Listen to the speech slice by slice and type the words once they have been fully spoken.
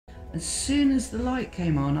As soon as the light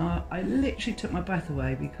came on, I literally took my breath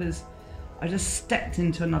away because I just stepped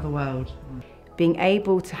into another world. Being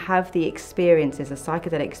able to have the experiences, a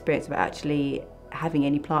psychedelic experience of actually having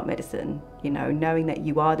any plant medicine, you know, knowing that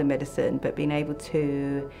you are the medicine, but being able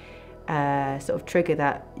to sort of trigger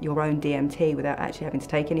that your own DMT without actually having to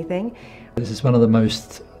take anything. This is one of the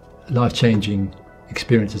most life-changing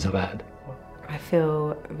experiences I've had. I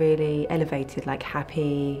feel really elevated, like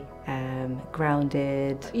happy,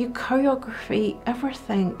 grounded. You choreography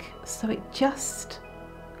everything, so it just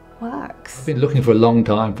works. I've been looking for a long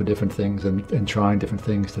time for different things and trying different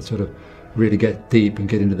things to sort of really get deep and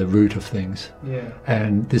get into the root of things. Yeah.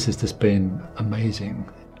 And this has just been amazing.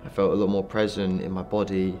 I felt a lot more present in my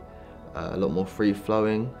body, a lot more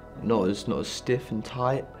free-flowing, not as stiff and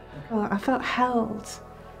tight. Well, I felt held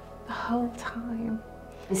the whole time.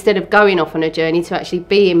 Instead of going off on a journey, to actually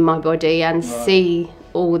be in my body and see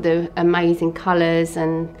all the amazing colours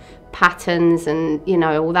and patterns and, you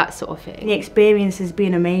know, all that sort of thing. The experience has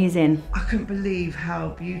been amazing. I couldn't believe how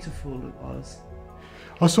beautiful it was.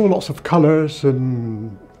 I saw lots of colours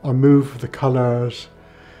and I moved with the colours,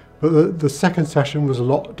 but the second session was a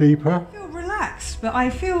lot deeper. I feel relaxed, but I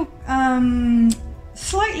feel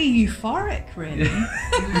slightly euphoric, really.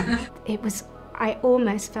 I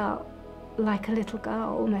almost felt like a little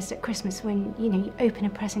girl, almost at Christmas when, you know, you open a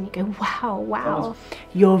present, you go, wow, wow.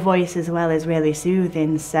 Your voice as well is really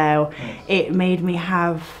soothing, so it made me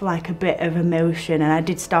have like a bit of emotion, and I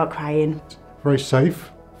did start crying. Very safe,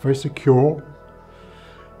 very secure,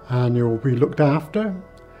 and you'll be looked after.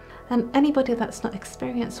 And anybody that's not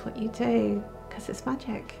experienced what you do, because it's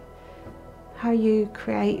magic. How you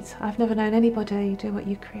create, I've never known anybody do what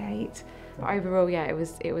you create. But overall, yeah, it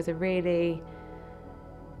was a really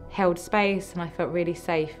held space, and I felt really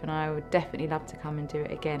safe, and I would definitely love to come and do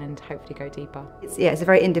it again and hopefully go deeper. It's a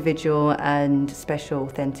very individual and special,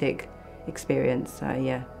 authentic experience, so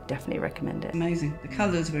yeah, definitely recommend it. Amazing. The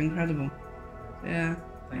colours were incredible. Yeah,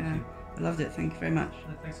 yeah. I loved it. Thank you very much.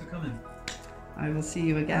 Thanks for coming. I will see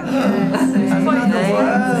you again.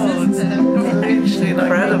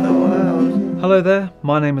 Hello there,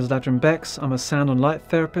 my name is Ladrhyn Bexx. I'm a sound and light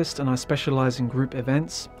therapist and I specialise in group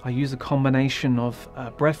events. I use a combination of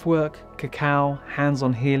breathwork, Cacao,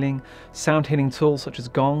 hands-on healing, sound healing tools such as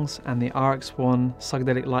Gongs, and the RX1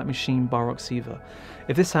 psychedelic light machine by roXiva.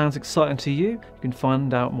 If this sounds exciting to you, you can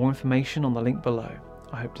find out more information on the link below.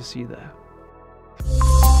 I hope to see you there.